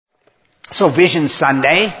So Vision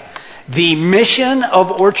Sunday, the mission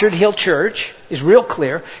of Orchard Hill Church is real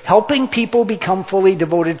clear, helping people become fully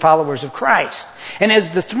devoted followers of Christ. And as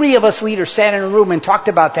the three of us leaders sat in a room and talked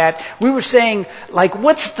about that, we were saying, like,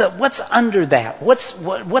 what's under that? What's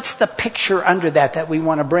the picture under that we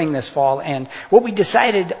want to bring this fall? And what we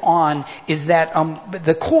decided on is that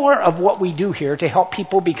the core of what we do here to help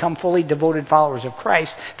people become fully devoted followers of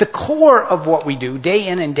Christ, the core of what we do day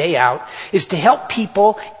in and day out is to help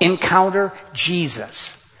people encounter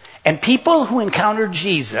Jesus. And people who encounter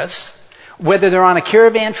Jesus, whether they're on a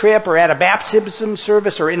caravan trip or at a baptism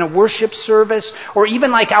service or in a worship service or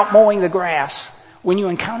even like out mowing the grass, when you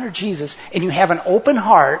encounter Jesus and you have an open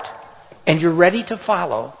heart and you're ready to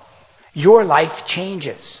follow, your life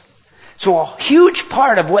changes. So a huge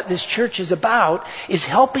part of what this church is about is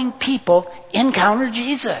helping people encounter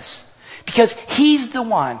Jesus. Because He's the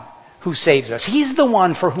one who saves us. He's the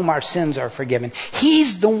one for whom our sins are forgiven.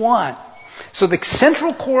 He's the one. So the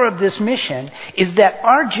central core of this mission is that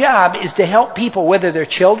our job is to help people, whether they're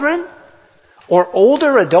children or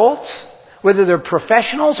older adults, whether they're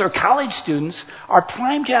professionals or college students, our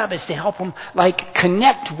prime job is to help them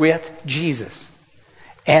connect with Jesus.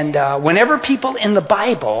 And whenever people in the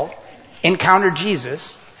Bible encountered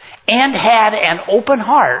Jesus and had an open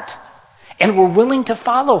heart and were willing to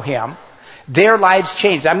follow Him, their lives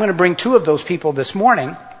changed. I'm going to bring two of those people this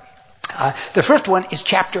morning. The first one is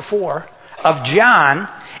chapter 4 of John,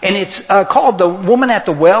 and it's called The Woman at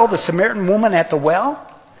the Well, the Samaritan Woman at the Well.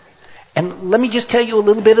 And let me just tell you a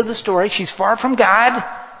little bit of the story. She's far from God.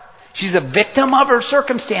 She's a victim of her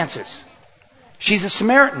circumstances. She's a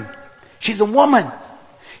Samaritan. She's a woman.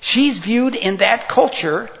 She's viewed in that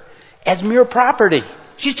culture as mere property.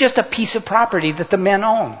 She's just a piece of property that the men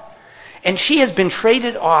own. And she has been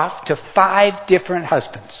traded off to 5 different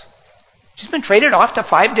husbands. She's been traded off to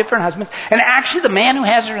 5 different husbands. And actually the man who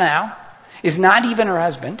has her now is not even her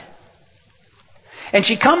husband. And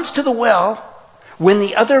she comes to the well when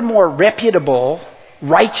the other more reputable,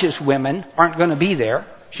 righteous women aren't going to be there.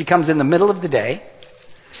 She comes in the middle of the day.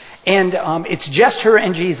 And it's just her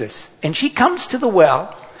and Jesus. And she comes to the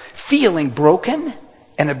well feeling broken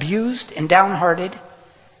and abused and downhearted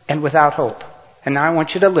and without hope. And now I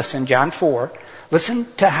want you to listen, John 4. Listen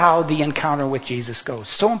to how the encounter with Jesus goes.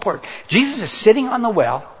 So important. Jesus is sitting on the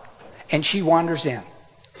well and she wanders in.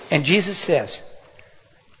 And Jesus says,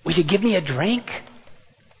 "Will you give me a drink?"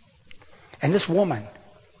 And this woman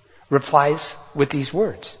replies with these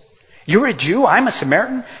words, "You're a Jew, I'm a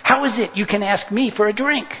Samaritan. How is it you can ask me for a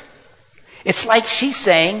drink?" It's like she's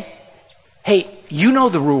saying, hey, you know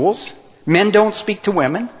the rules. Men don't speak to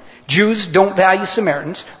women. Jews don't value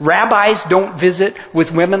Samaritans. Rabbis don't visit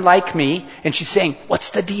with women like me. And she's saying, what's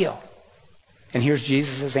the deal? And here's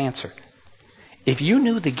Jesus' answer. If you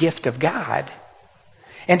knew the gift of God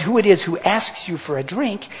and who it is who asks you for a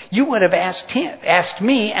drink, you would have asked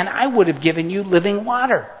me, and I would have given you living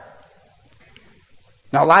water.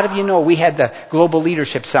 Now, a lot of you know we had the Global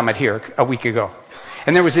Leadership Summit here a week ago.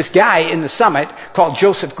 And there was this guy in the summit called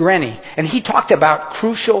Joseph Grenny, and he talked about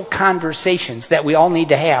crucial conversations that we all need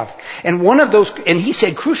to have. And one of those, and he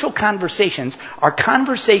said crucial conversations are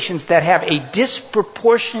conversations that have a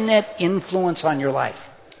disproportionate influence on your life.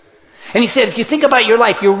 And he said, if you think about your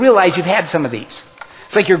life, you'll realize you've had some of these.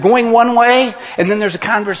 It's like you're going one way, and then there's a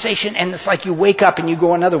conversation, and it's like you wake up and you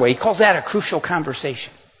go another way. He calls that a crucial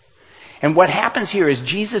conversation. And what happens here is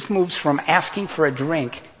Jesus moves from asking for a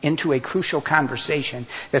drink into a crucial conversation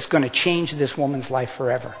that's going to change this woman's life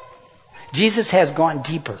forever. Jesus has gone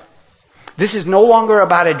deeper. This is no longer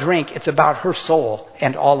about a drink, it's about her soul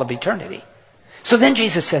and all of eternity. So then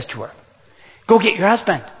Jesus says to her, go get your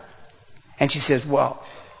husband. And she says, well,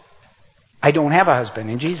 I don't have a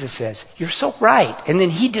husband. And Jesus says, you're so right. And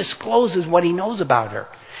then he discloses what he knows about her.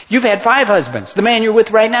 You've had 5 husbands. The man you're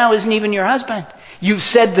with right now isn't even your husband. You've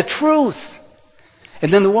said the truth.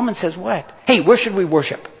 And then the woman says, what? Hey, where should we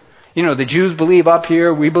worship? You know, the Jews believe up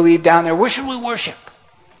here, we believe down there. Where should we worship?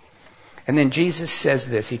 And then Jesus says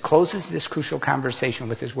this. He closes this crucial conversation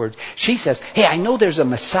with his words. She says, hey, I know there's a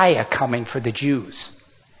Messiah coming for the Jews.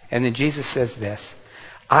 And then Jesus says this.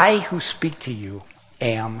 I who speak to you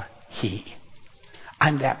am he.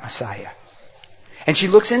 I'm that Messiah. And she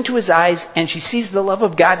looks into his eyes and she sees the love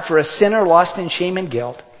of God for a sinner lost in shame and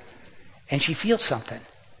guilt. And she feels something.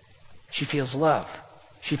 She feels love.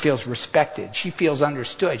 She feels respected. She feels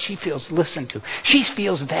understood. She feels listened to. She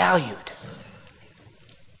feels valued.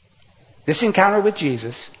 This encounter with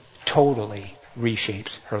Jesus totally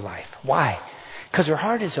reshapes her life. Why? Because her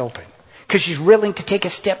heart is open. Because she's willing to take a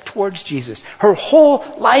step towards Jesus. Her whole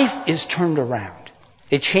life is turned around.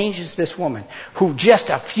 It changes this woman who just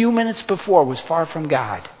a few minutes before was far from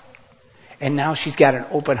God. And now she's got an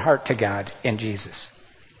open heart to God and Jesus.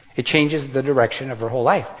 It changes the direction of her whole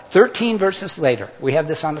life. 13 verses later, we have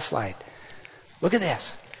this on the slide. Look at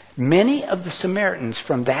this. Many of the Samaritans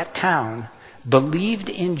from that town believed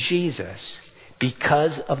in Jesus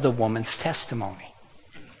because of the woman's testimony.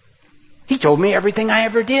 He told me everything I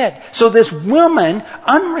ever did. So this woman,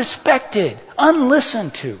 unrespected,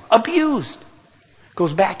 unlistened to, abused,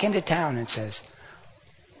 goes back into town and says,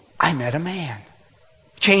 I met a man.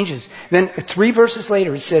 Changes. Then 3 verses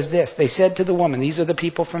later it says this. They said to the woman, these are the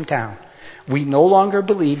people from town, we no longer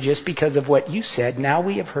believe just because of what you said. Now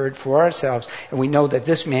we have heard for ourselves, and we know that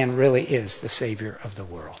this man really is the Savior of the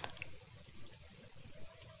world.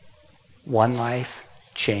 One life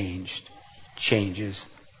changed changes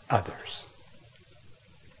others.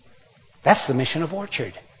 That's the mission of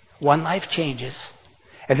Orchard. One life changes.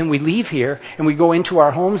 And then we leave here and we go into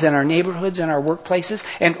our homes and our neighborhoods and our workplaces,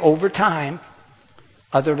 and over time,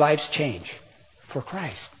 other lives change for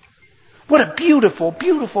Christ. What a beautiful,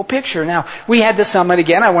 beautiful picture. Now, we had the summit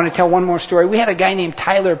again. I want to tell one more story. We had a guy named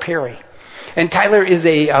Tyler Perry. And Tyler is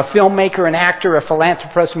a filmmaker, an actor, a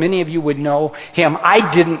philanthropist. Many of you would know him.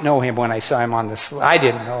 I didn't know him when I saw him on this. I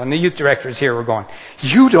didn't know. And the youth directors here were going,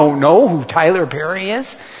 you don't know who Tyler Perry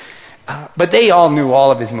is? But they all knew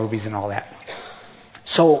all of his movies and all that.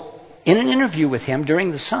 So, in an interview with him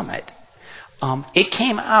during the summit, it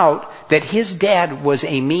came out that his dad was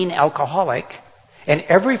a mean alcoholic. And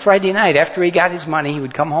every Friday night after he got his money, he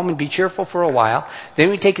would come home and be cheerful for a while. Then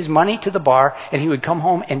he would take his money to the bar and he would come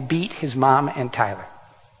home and beat his mom and Tyler.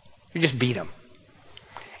 He would just beat him.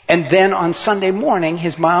 And then on Sunday morning,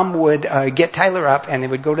 his mom would get Tyler up and they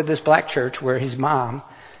would go to this black church where his mom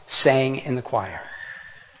sang in the choir.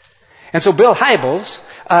 And so Bill Hybels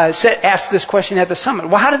asked this question at the summit.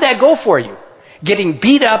 Well, how did that go for you? Getting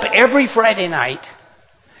beat up every Friday night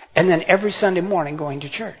and then every Sunday morning going to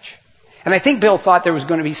church. And I think Bill thought there was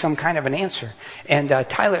going to be some kind of an answer. And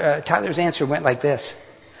Tyler's answer went like this.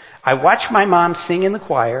 I watched my mom sing in the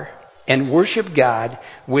choir and worship God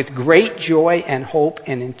with great joy and hope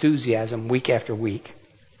and enthusiasm week after week.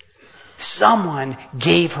 Someone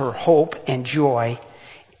gave her hope and joy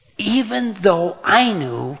even though I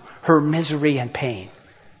knew her misery and pain.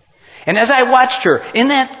 And as I watched her in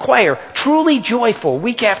that choir, truly joyful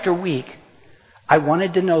week after week, I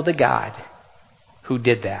wanted to know the God who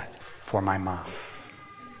did that for my mom.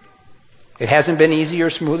 It hasn't been easy or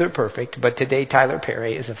smooth or perfect, but today Tyler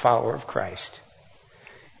Perry is a follower of Christ.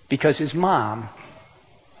 Because his mom,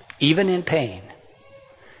 even in pain,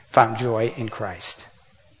 found joy in Christ.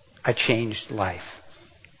 A changed life.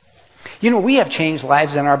 You know, we have changed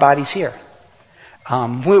lives in our bodies here.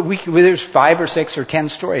 There's 5 or 6 or 10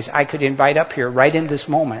 stories I could invite up here right in this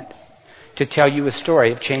moment to tell you a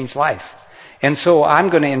story of changed life. And so I'm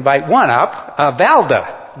going to invite one up,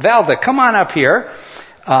 Valda. Valda, come on up here.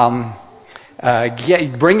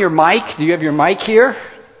 Bring your mic. Do you have your mic here?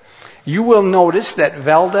 You will notice that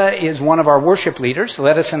Valda is one of our worship leaders.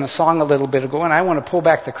 Led us in a song a little bit ago, and I want to pull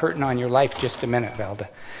back the curtain on your life just a minute, Valda.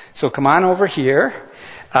 So come on over here.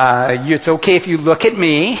 It's okay if you look at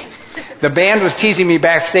me. The band was teasing me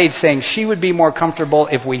backstage saying she would be more comfortable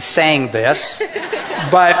if we sang this.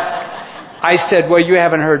 But I said, well, you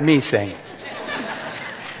haven't heard me sing.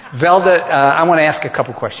 Velda, I want to ask a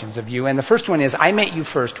couple questions of you. And the first one is, I met you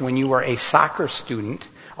first when you were a soccer student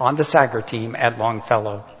on the soccer team at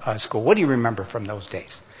Longfellow School. What do you remember from those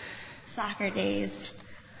days? Soccer days.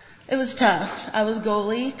 It was tough. I was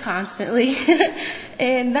goalie constantly.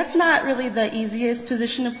 And that's not really the easiest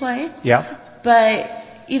position to play. Yeah. But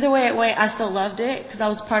either way it went, I still loved it because I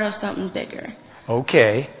was part of something bigger.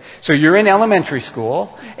 Okay. So you're in elementary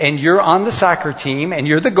school, and you're on the soccer team, and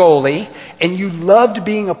you're the goalie, and you loved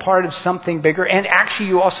being a part of something bigger, and actually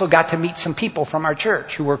you also got to meet some people from our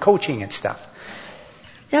church who were coaching and stuff.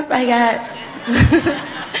 Yep,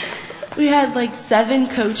 we had like 7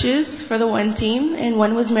 coaches for the one team, and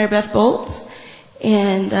one was Mary Beth Bolts,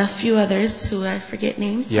 and a few others who I forget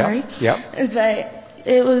names, sorry. Yep. But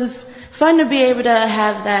it was fun to be able to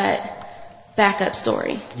have that backup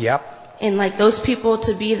story. Yep. And like those people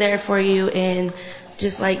to be there for you and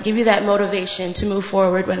just like give you that motivation to move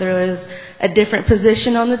forward, whether it was a different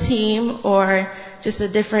position on the team or just a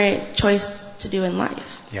different choice to do in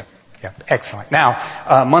life. Yep. Excellent.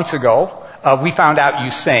 Now, months ago, we found out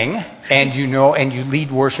you sing and you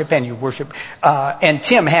lead worship and you worship. And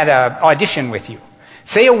Tim had an audition with you.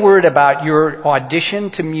 Say a word about your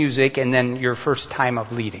audition to music and then your first time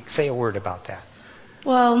of leading. Say a word about that.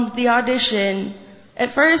 Well, the audition, at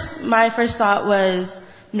first, my first thought was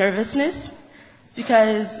nervousness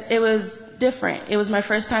because it was different. It was my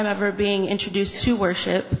first time ever being introduced to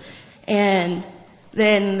worship, and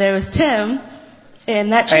Then there was Tim,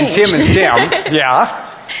 and that And changed. Tim is Tim, yeah.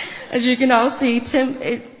 As you can all see, Tim,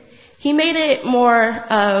 he made it more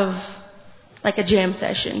of like a jam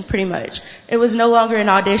session, pretty much. It was no longer an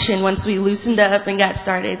audition once we loosened up and got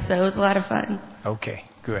started, so it was a lot of fun. Okay,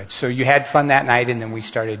 good. So you had fun that night, and then we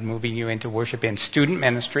started moving you into worship in student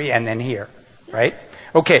ministry, and then here, right?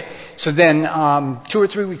 Okay, so then 2 or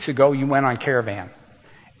 3 weeks ago, you went on Caravan,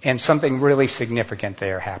 and something really significant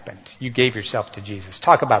there happened. You gave yourself to Jesus.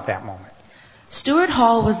 Talk about that moment. Stuart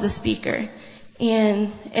Hall was the speaker,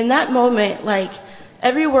 and in that moment, like,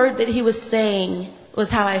 every word that he was saying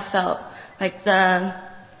was how I felt. Like the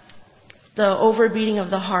overbeating of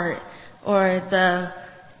the heart, or the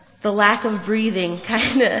lack of breathing,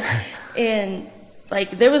 kind of. And like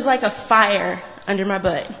there was like a fire under my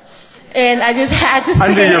butt, and I just had to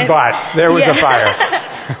stand. Under your butt, there was a fire.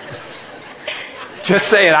 Just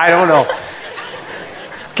saying, I don't know.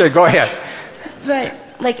 Okay, go ahead. But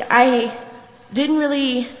like I didn't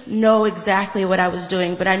really know exactly what I was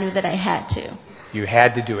doing, but I knew that I had to. You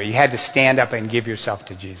had to do it. You had to stand up and give yourself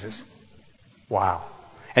to Jesus. Wow.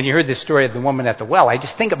 And you heard the story of the woman at the well. I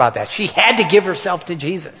just think about that. She had to give herself to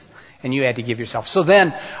Jesus, and you had to give yourself. So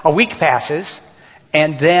then a week passes,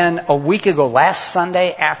 and then a week ago, last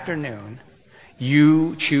Sunday afternoon,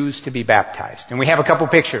 you choose to be baptized. And we have a couple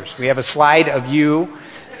pictures. We have a slide of you.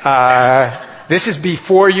 This is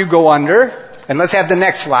before you go under. And let's have the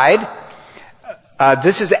next slide.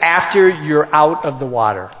 This is after you're out of the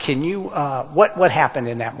water. Can you, what happened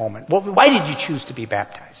in that moment? Why did you choose to be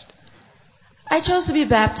baptized? I chose to be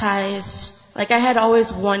baptized like I had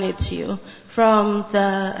always wanted to from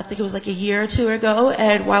I think it was like a year or two ago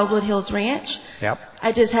at Wildwood Hills Ranch. Yep.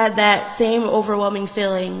 I just had that same overwhelming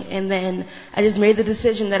feeling, and then I just made the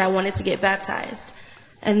decision that I wanted to get baptized.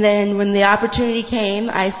 And then when the opportunity came,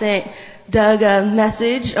 I sent Doug a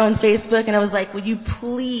message on Facebook, and I was like, would you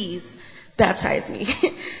please baptize me?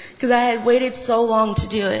 Because I had waited so long to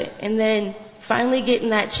do it. And then finally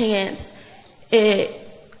getting that chance, it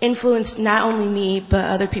influenced not only me, but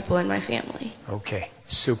other people in my family. Okay,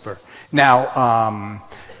 super. Now,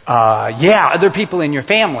 other people in your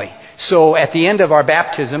family. So at the end of our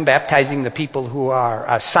baptism, baptizing the people who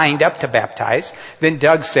are signed up to baptize, then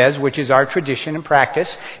Doug says, which is our tradition and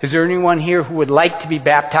practice, is there anyone here who would like to be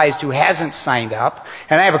baptized who hasn't signed up?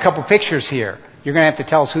 And I have a couple pictures here. You're going to have to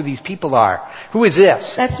tell us who these people are. Who is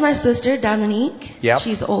this? That's my sister, Dominique. Yep.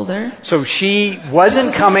 She's older. So she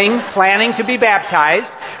wasn't planning to be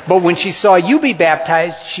baptized, but when she saw you be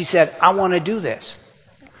baptized, she said, I want to do this.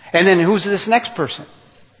 And then who's this next person?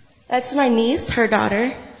 That's my niece, her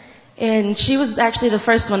daughter. And she was actually the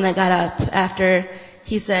first one that got up after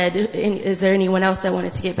he said, is there anyone else that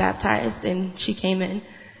wanted to get baptized? And she came in.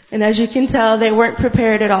 And as you can tell, they weren't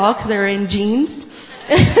prepared at all because they were in jeans.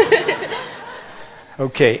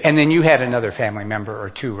 Okay, and then you had another family member or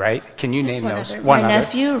two, right? Can you name those? My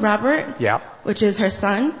nephew, Robert, which is her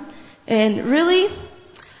son. And really,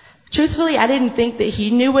 truthfully, I didn't think that he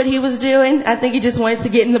knew what he was doing. I think he just wanted to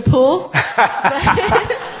get in the pool.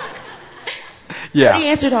 Yeah. But he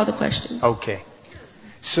answered all the questions. Okay.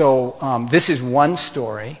 So this is one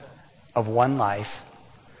story of one life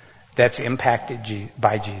that's impacted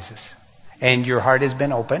by Jesus. And your heart has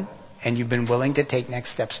been open, and you've been willing to take next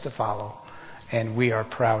steps to follow. And we are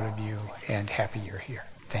proud of you and happy you're here.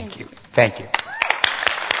 Thank you. Thank you.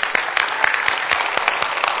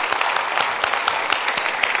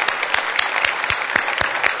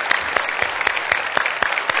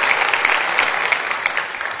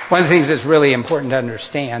 One of the things that's really important to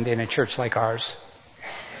understand in a church like ours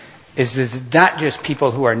is it's not just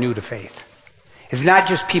people who are new to faith. It's not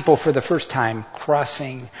just people for the first time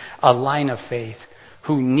crossing a line of faith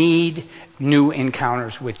who need new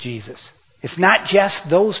encounters with Jesus. It's not just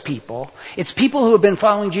those people. It's people who have been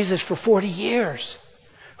following Jesus for 40 years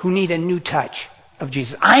who need a new touch of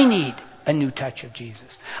Jesus. I need a new touch of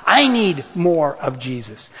Jesus. I need more of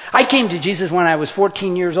Jesus. I came to Jesus when I was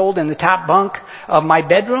 14 years old in the top bunk of my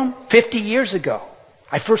bedroom 50 years ago.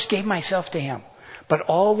 I first gave myself to Him. But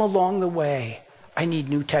all along the way, I need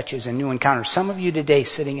new touches and new encounters. Some of you today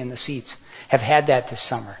sitting in the seats have had that this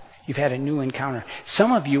summer. You've had a new encounter.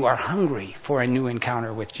 Some of you are hungry for a new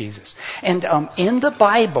encounter with Jesus. And in the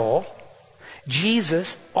Bible,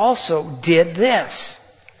 Jesus also did this.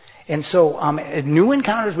 And so new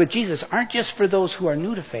encounters with Jesus aren't just for those who are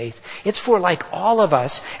new to faith. It's for like all of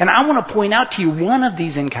us. And I want to point out to you one of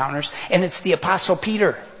these encounters, and it's the Apostle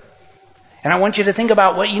Peter. And I want you to think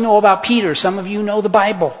about what you know about Peter. Some of you know the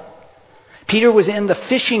Bible. Peter was in the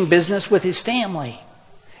fishing business with his family.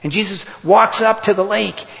 And Jesus walks up to the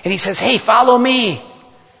lake and he says, hey, follow me.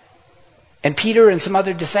 And Peter and some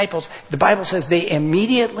other disciples, the Bible says they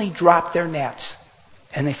immediately dropped their nets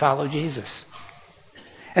and they followed Jesus.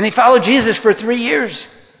 And they followed Jesus for 3 years.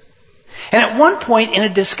 And at one point in a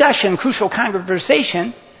discussion, crucial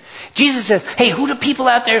conversation, Jesus says, hey, who do people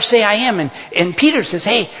out there say I am? And Peter says,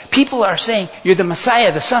 hey, people are saying you're the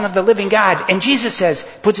Messiah, the Son of the living God. And Jesus says,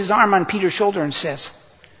 puts his arm on Peter's shoulder and says,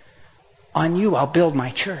 on you I'll build my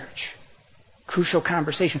church. Crucial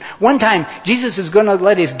conversation. One time, Jesus is going to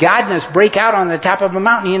let his godness break out on the top of a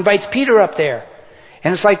mountain. He invites Peter up there.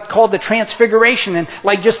 And it's like called the transfiguration. And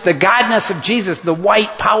like just the godness of Jesus, the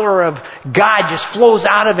white power of God just flows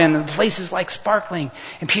out of him. And the place is like sparkling.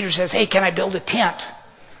 And Peter says, hey, can I build a tent?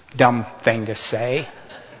 Dumb thing to say.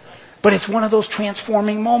 But it's one of those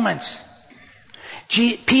transforming moments.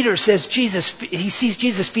 Peter says he sees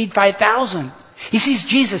Jesus feed 5,000. He sees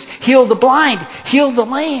Jesus heal the blind, heal the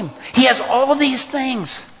lame. He has all these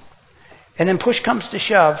things. And then push comes to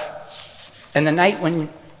shove. And the night when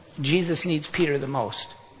Jesus needs Peter the most,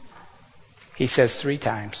 he says 3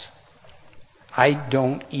 times, I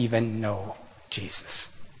don't even know Jesus.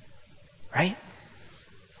 Right?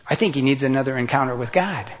 I think he needs another encounter with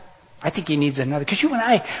God. I think he needs another. Because you and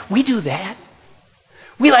I, we do that.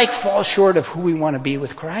 We fall short of who we want to be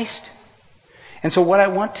with Christ. And so what I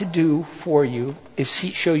want to do for you is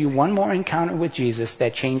show you one more encounter with Jesus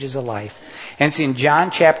that changes a life. And it's in John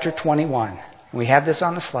chapter 21. We have this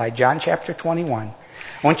on the slide, John chapter 21.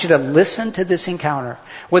 I want you to listen to this encounter.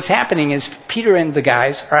 What's happening is Peter and the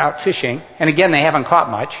guys are out fishing. And again, they haven't caught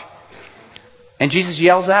much. And Jesus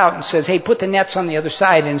yells out and says, hey, put the nets on the other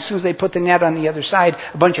side. And as soon as they put the net on the other side,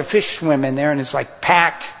 a bunch of fish swim in there and it's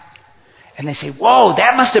packed. And they say, whoa,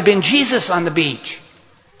 that must have been Jesus on the beach.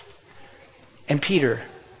 And Peter,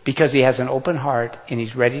 because he has an open heart and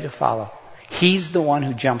he's ready to follow, he's the one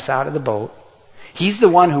who jumps out of the boat. He's the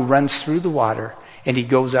one who runs through the water and he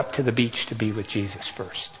goes up to the beach to be with Jesus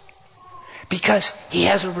first. Because he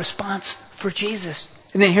has a response for Jesus.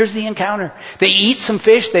 And then here's the encounter. They eat some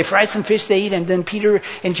fish, they fry some fish, they eat, and then Peter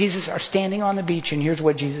and Jesus are standing on the beach, and here's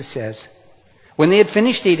what Jesus says. When they had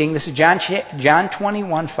finished eating, this is John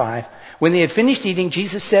 21:5. When they had finished eating,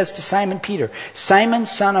 Jesus says to Simon Peter, Simon,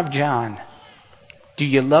 son of John, do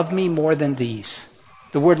you love me more than these?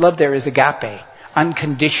 The word love there is agape,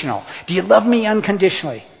 unconditional. Do you love me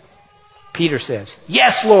unconditionally? Peter says,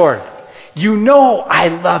 yes, Lord, you know I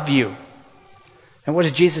love you. And what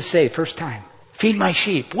does Jesus say first time? Feed my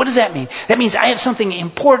sheep. What does that mean? That means I have something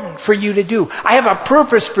important for you to do. I have a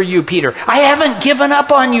purpose for you, Peter. I haven't given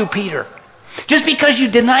up on you, Peter. Just because you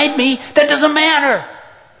denied me, that doesn't matter.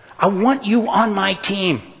 I want you on my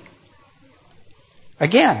team.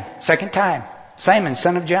 Again, second time. Simon,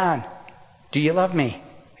 son of John, do you love me?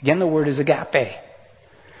 Again, the word is agape.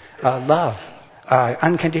 Love.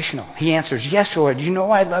 Unconditional. He answers, yes, Lord, you know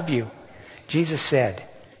I love you. Jesus said,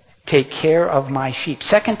 take care of my sheep.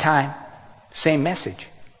 Second time, same message.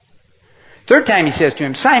 Third time he says to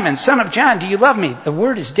him, Simon, son of John, do you love me? The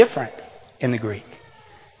word is different in the Greek.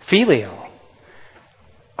 Phileo.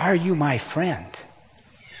 Are you my friend?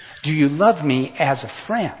 Do you love me as a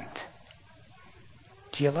friend?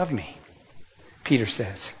 Do you love me? Peter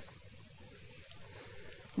says,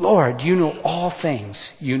 Lord, you know all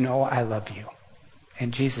things. You know I love you.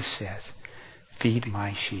 And Jesus says, feed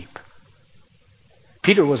my sheep.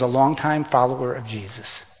 Peter was a longtime follower of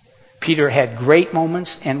Jesus. Peter had great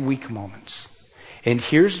moments and weak moments. And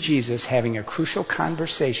here's Jesus having a crucial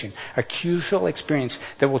conversation, a crucial experience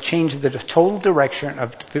that will change the total direction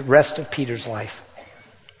of the rest of Peter's life.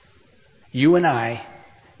 You and I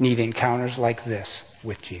need encounters like this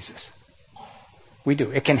with Jesus. We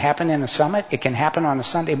do. It can happen in a summit. It can happen on a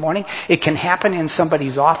Sunday morning. It can happen in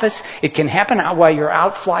somebody's office. It can happen while you're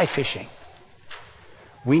out fly fishing.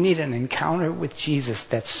 We need an encounter with Jesus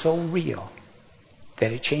that's so real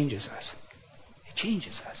that it changes us. It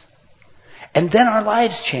changes us. And then our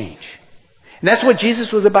lives change. And that's what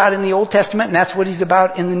Jesus was about in the Old Testament, and that's what he's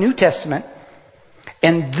about in the New Testament.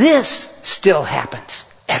 And this still happens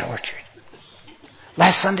at Orchard.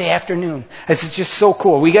 Last Sunday afternoon. This is just so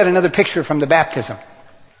cool. We got another picture from the baptism.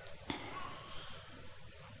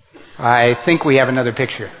 I think we have another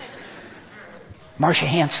picture. Marcia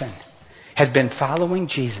Hansen has been following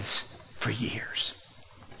Jesus for years.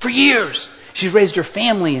 For years. She's raised her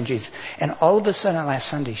family in Jesus. And all of a sudden last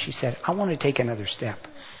Sunday she said, I want to take another step.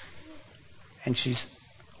 And she's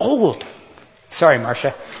old. Sorry,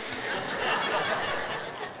 Marcia.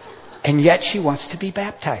 And yet she wants to be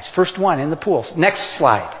baptized. First one in the pool. Next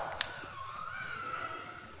slide.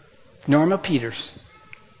 Norma Peters.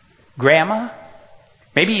 Grandma,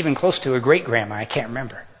 maybe even close to a great-grandma, I can't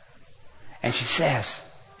remember. And she says,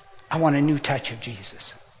 I want a new touch of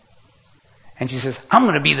Jesus. And she says, I'm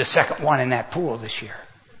going to be the second one in that pool this year.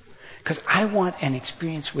 Because I want an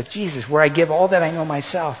experience with Jesus where I give all that I know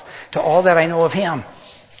myself to all that I know of Him.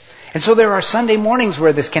 And so there are Sunday mornings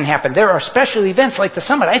where this can happen. There are special events like the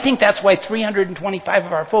summit. I think that's why 325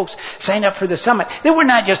 of our folks signed up for the summit. They were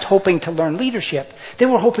not just hoping to learn leadership. They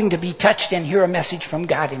were hoping to be touched and hear a message from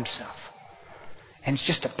God Himself. And it's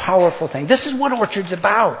just a powerful thing. This is what Orchard's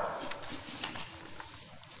about.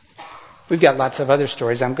 We've got lots of other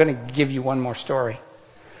stories. I'm going to give you one more story.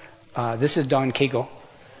 This is Don Kegel,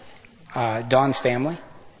 Don's family.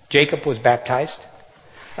 Jacob was baptized.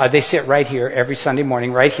 They sit right here every Sunday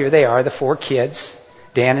morning. Right here they are, the 4 kids,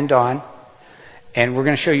 Dan and Don. And we're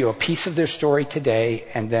going to show you a piece of their story today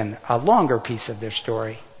and then a longer piece of their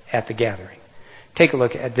story at the gathering. Take a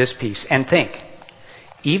look at this piece and think.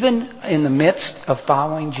 Even in the midst of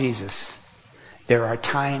following Jesus, there are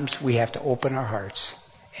times we have to open our hearts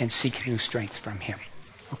and seek new strength from Him.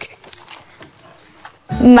 Okay.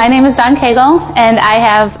 My name is Dawn Kegel, and I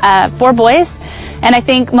have 4 boys. And I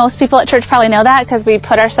think most people at church probably know that because we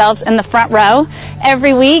put ourselves in the front row.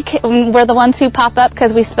 Every week, we're the ones who pop up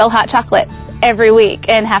because we spill hot chocolate every week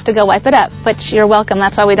and have to go wipe it up, which you're welcome.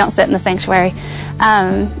 That's why we don't sit in the sanctuary.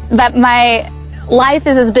 But my life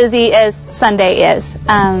is as busy as Sunday is.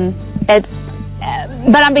 But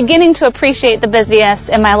I'm beginning to appreciate the busyness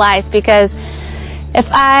in my life because if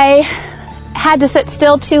I had to sit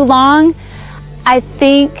still too long, I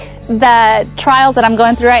think the trials that I'm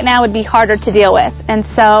going through right now would be harder to deal with. And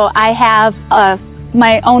so I have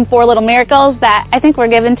my own 4 little miracles that I think were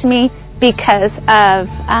given to me because of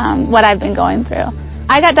what I've been going through.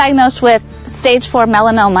 I got diagnosed with stage 4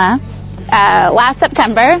 melanoma last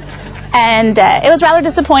September. And it was rather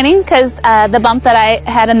disappointing because the bump that I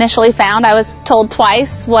had initially found, I was told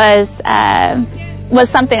twice, was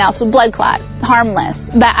something else, with blood clot, harmless.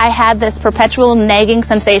 But I had this perpetual nagging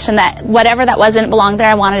sensation that whatever that was didn't belong there,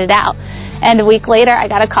 I wanted it out. And a week later, I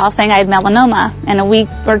got a call saying I had melanoma. And a week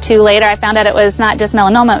or 2 later, I found out it was not just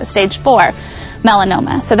melanoma, it was stage 4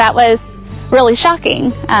 melanoma. So that was really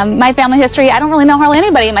shocking. My family history, I don't really know hardly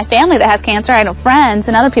anybody in my family that has cancer. I know friends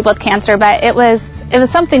and other people with cancer, but it was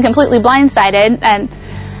something completely blindsided. And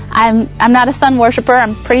I'm not a sun worshiper.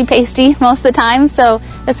 I'm pretty pasty most of the time, so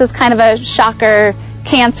this is kind of a shocker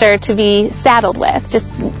cancer to be saddled with,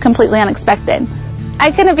 just completely unexpected.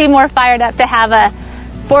 I couldn't be more fired up to have a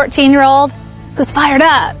 14-year-old who's fired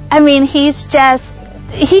up. I mean, he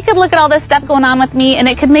could look at all this stuff going on with me and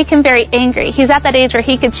it could make him very angry. He's at that age where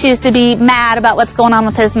he could choose to be mad about what's going on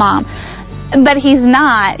with his mom. But he's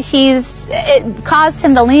not. It caused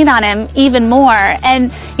him to lean on him even more.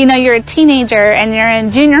 And, you're a teenager and you're in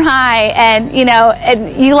junior high and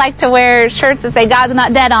you like to wear shirts that say God's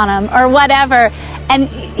not dead on them or whatever. And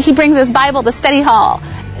he brings his Bible to study hall.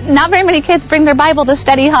 Not very many kids bring their Bible to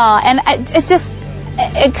study hall. And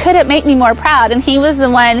it couldn't make me more proud. And he was the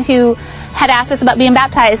one who had asked us about being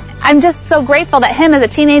baptized. I'm just so grateful that him as a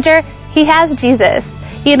teenager, he has Jesus.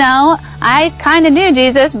 I kind of knew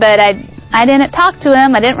Jesus, but I didn't talk to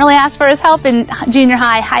him. I didn't really ask for his help in junior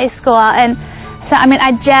high, high school. And so,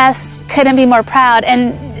 I just couldn't be more proud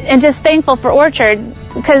and just thankful for Orchard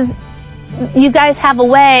because you guys have a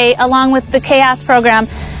way, along with the Chaos program,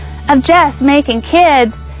 of just making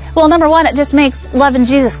kids, well, number one, it just makes loving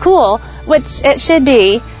Jesus cool, which it should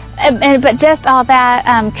be, but just all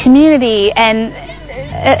that community, and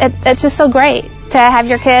it's just so great to have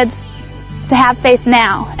your kids to have faith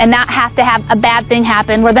now and not have to have a bad thing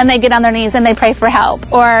happen where then they get on their knees and they pray for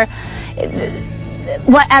help or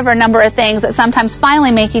whatever number of things that sometimes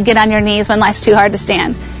finally make you get on your knees when life's too hard to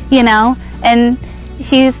stand, and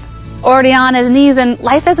he's already on his knees and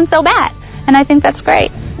life isn't so bad, and I think that's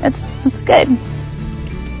great. It's good.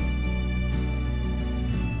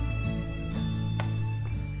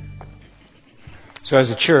 So as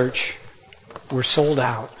a church, we're sold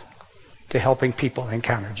out to helping people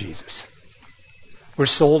encounter Jesus. We're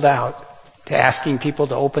sold out to asking people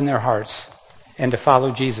to open their hearts and to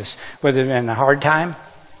follow Jesus, whether they're in a hard time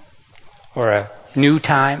or a new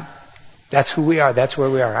time. That's who we are. That's where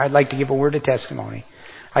we are. I'd like to give a word of testimony.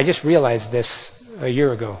 I just realized this a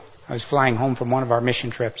year ago. I was flying home from one of our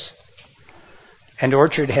mission trips, and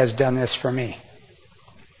Orchard has done this for me.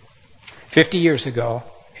 50 years ago,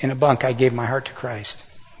 in a bunk, I gave my heart to Christ.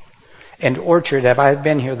 And Orchard, I've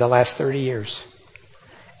been here the last 30 years.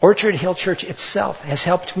 Orchard Hill Church itself has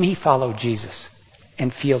helped me follow Jesus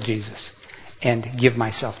and feel Jesus and give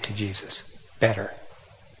myself to Jesus better.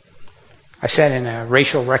 I sat in a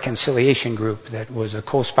racial reconciliation group that was a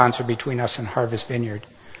co-sponsor between us and Harvest Vineyard.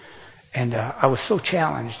 And I was so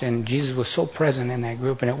challenged, and Jesus was so present in that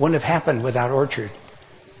group, and it wouldn't have happened without Orchard.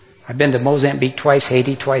 I've been to Mozambique twice,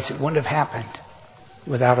 Haiti twice. It wouldn't have happened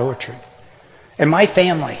without Orchard. And my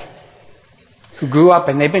family, who grew up,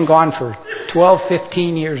 and they've been gone for 12,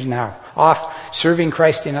 15 years now, off serving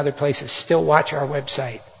Christ in other places, still watch our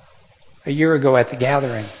website. A year ago at the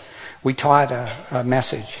gathering, we taught a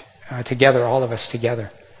message together, all of us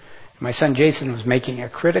together. My son Jason was making a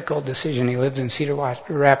critical decision. He lived in Cedar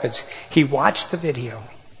Rapids. He watched the video,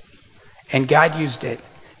 and God used it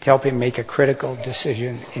to help him make a critical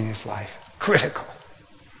decision in his life. Critical.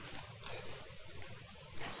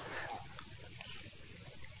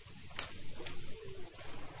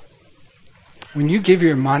 When you give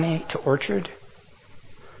your money to Orchard,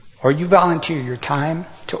 or you volunteer your time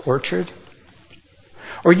to Orchard,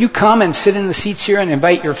 or you come and sit in the seats here and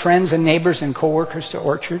invite your friends and neighbors and coworkers to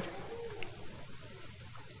Orchard,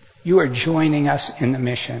 you are joining us in the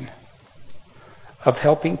mission of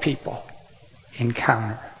helping people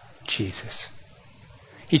encounter Jesus.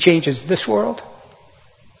 He changes this world,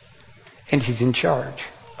 and He's in charge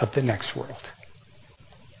of the next world.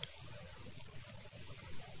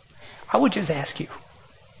 I would just ask you,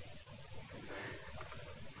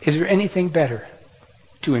 is there anything better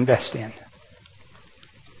to invest in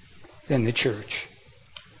than the church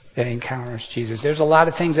that encounters Jesus? There's a lot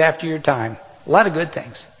of things after your time, a lot of good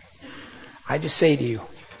things. I just say to you,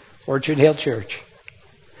 Orchard Hill Church,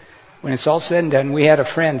 when it's all said and done, we had a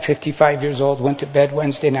friend, 55 years old, went to bed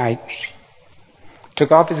Wednesday night,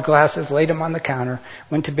 took off his glasses, laid them on the counter,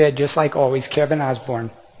 went to bed just like always, Kevin Osborne,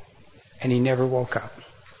 and he never woke up.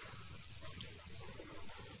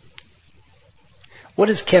 What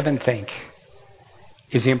does Kevin think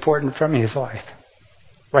is important from his life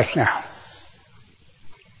right now?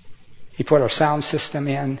 He put our sound system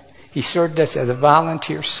in. He served us as a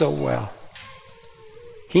volunteer so well.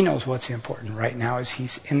 He knows what's important right now as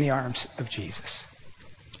he's in the arms of Jesus.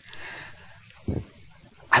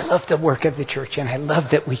 I love the work of the church, and I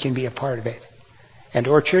love that we can be a part of it. And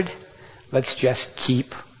Orchard, let's just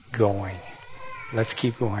keep going. Let's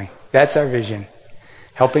keep going. That's our vision.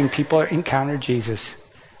 Helping people encounter Jesus,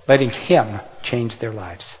 letting Him change their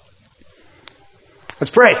lives.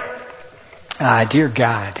 Let's pray. Dear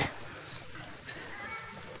God,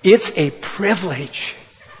 it's a privilege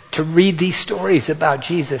to read these stories about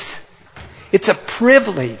Jesus. It's a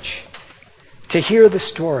privilege to hear the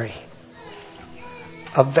story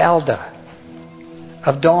of Valda,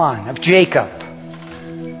 of Dawn, of Jacob.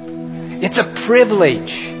 It's a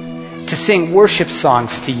privilege to sing worship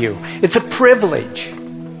songs to you. It's a privilege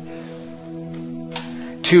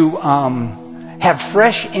to have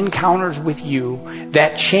fresh encounters with you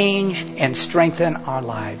that change and strengthen our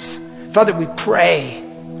lives. Father, we pray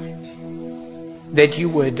that you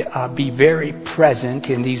would be very present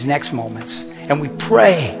in these next moments. And we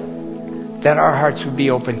pray that our hearts would be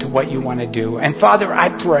open to what you want to do. And Father, I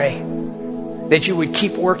pray that you would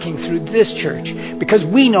keep working through this church, because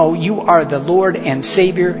we know you are the Lord and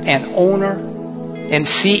Savior and owner and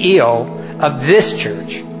CEO of this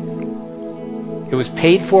church. It was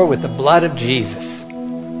paid for with the blood of Jesus.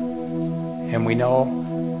 And we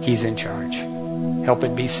know He's in charge. Help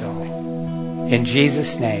it be so. In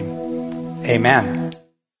Jesus' name, amen.